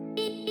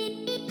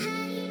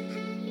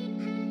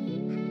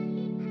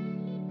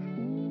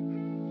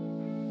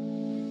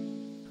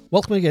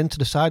Welcome again to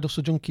the Side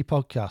Hustle Junkie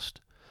podcast,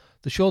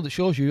 the show that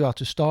shows you how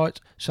to start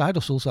side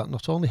hustles that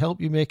not only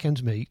help you make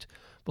ends meet,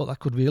 but that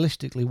could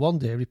realistically one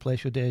day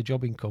replace your day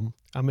job income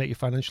and make you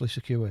financially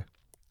secure.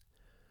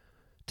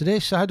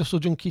 Today's Side Hustle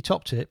Junkie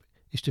Top Tip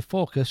is to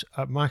focus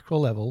at micro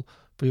level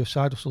for your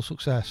side hustle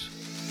success.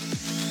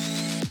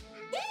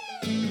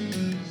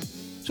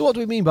 So what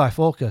do we mean by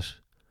focus?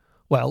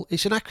 Well,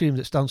 it's an acronym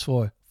that stands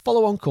for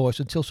Follow On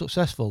Course Until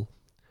Successful.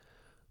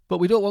 But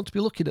we don't want to be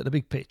looking at the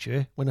big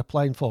picture when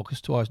applying focus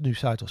to our new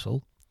side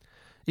hustle.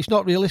 It's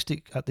not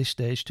realistic at this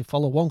stage to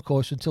follow one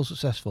course until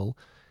successful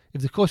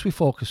if the course we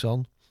focus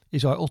on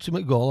is our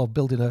ultimate goal of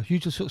building a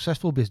hugely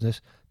successful business,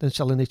 then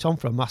selling it on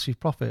for a massive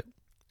profit.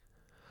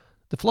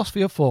 The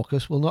philosophy of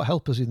focus will not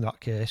help us in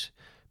that case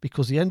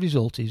because the end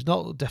result is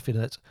not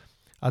definite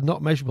and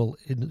not measurable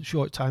in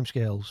short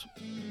timescales.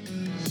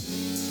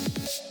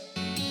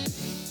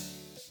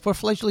 For a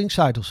fledgling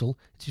side hustle,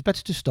 it is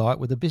better to start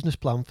with a business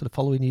plan for the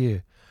following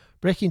year,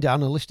 breaking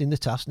down and listing the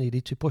tasks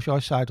needed to push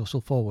our side hustle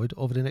forward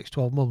over the next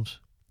 12 months.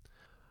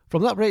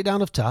 From that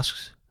breakdown of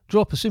tasks,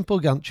 draw up a simple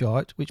Gantt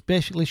chart which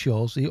basically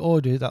shows the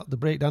order that the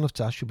breakdown of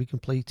tasks should be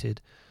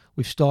completed,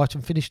 with start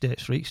and finish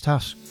dates for each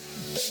task.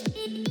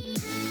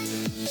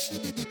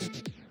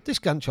 This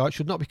Gantt chart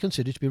should not be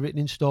considered to be written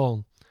in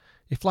stone.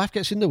 If life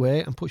gets in the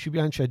way and puts you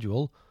behind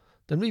schedule,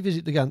 then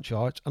revisit the Gantt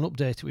chart and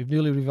update it with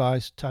newly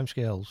revised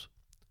timescales.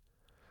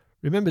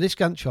 Remember, this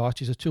Gantt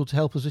chart is a tool to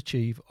help us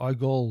achieve our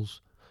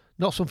goals,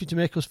 not something to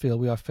make us feel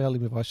we are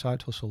failing with our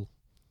side hustle.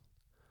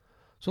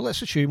 So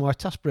let's assume our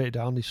task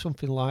breakdown is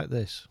something like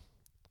this.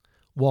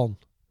 1.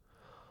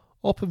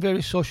 Open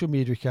various social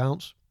media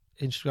accounts,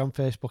 Instagram,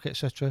 Facebook,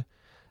 etc.,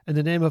 in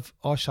the name of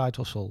our side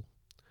hustle.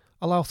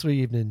 Allow 3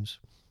 evenings.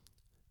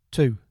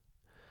 2.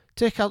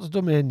 Take out the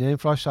domain name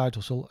for our side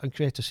hustle and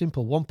create a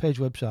simple one-page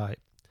website.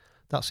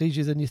 That's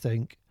easier than you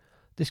think.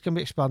 This can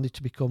be expanded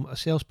to become a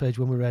sales page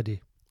when we're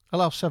ready.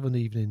 Allow 7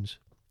 evenings.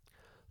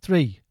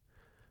 3.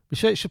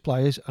 Research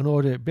suppliers and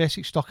order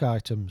basic stock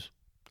items.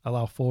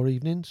 Allow 4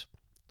 evenings.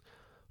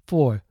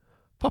 4.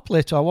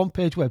 Populate our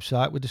one-page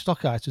website with the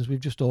stock items we've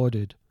just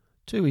ordered.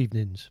 2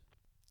 evenings.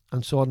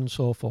 And so on and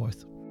so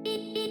forth.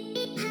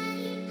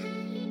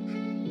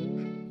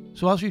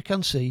 So as you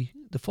can see,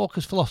 the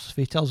focus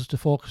philosophy tells us to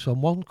focus on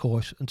one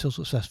course until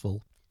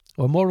successful,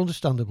 or more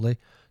understandably,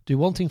 do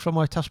one thing from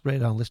our task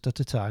breakdown list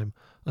at a time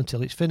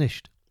until it's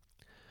finished.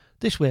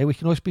 This way we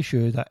can always be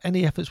sure that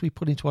any efforts we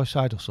put into our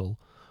side hustle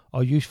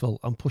are useful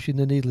and pushing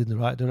the needle in the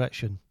right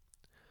direction.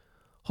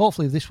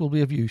 Hopefully this will be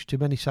of use to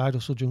many side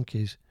hustle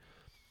junkies.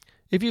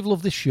 If you've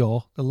loved this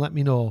show, then let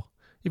me know.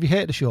 If you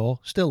hate the show,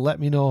 still let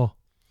me know.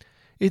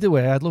 Either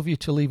way, I'd love you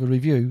to leave a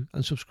review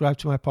and subscribe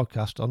to my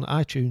podcast on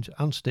iTunes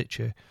and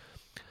Stitcher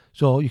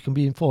so you can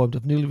be informed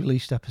of newly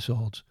released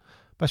episodes.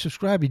 By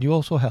subscribing, you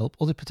also help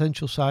other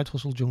potential side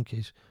hustle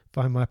junkies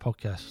find my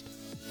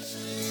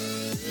podcast.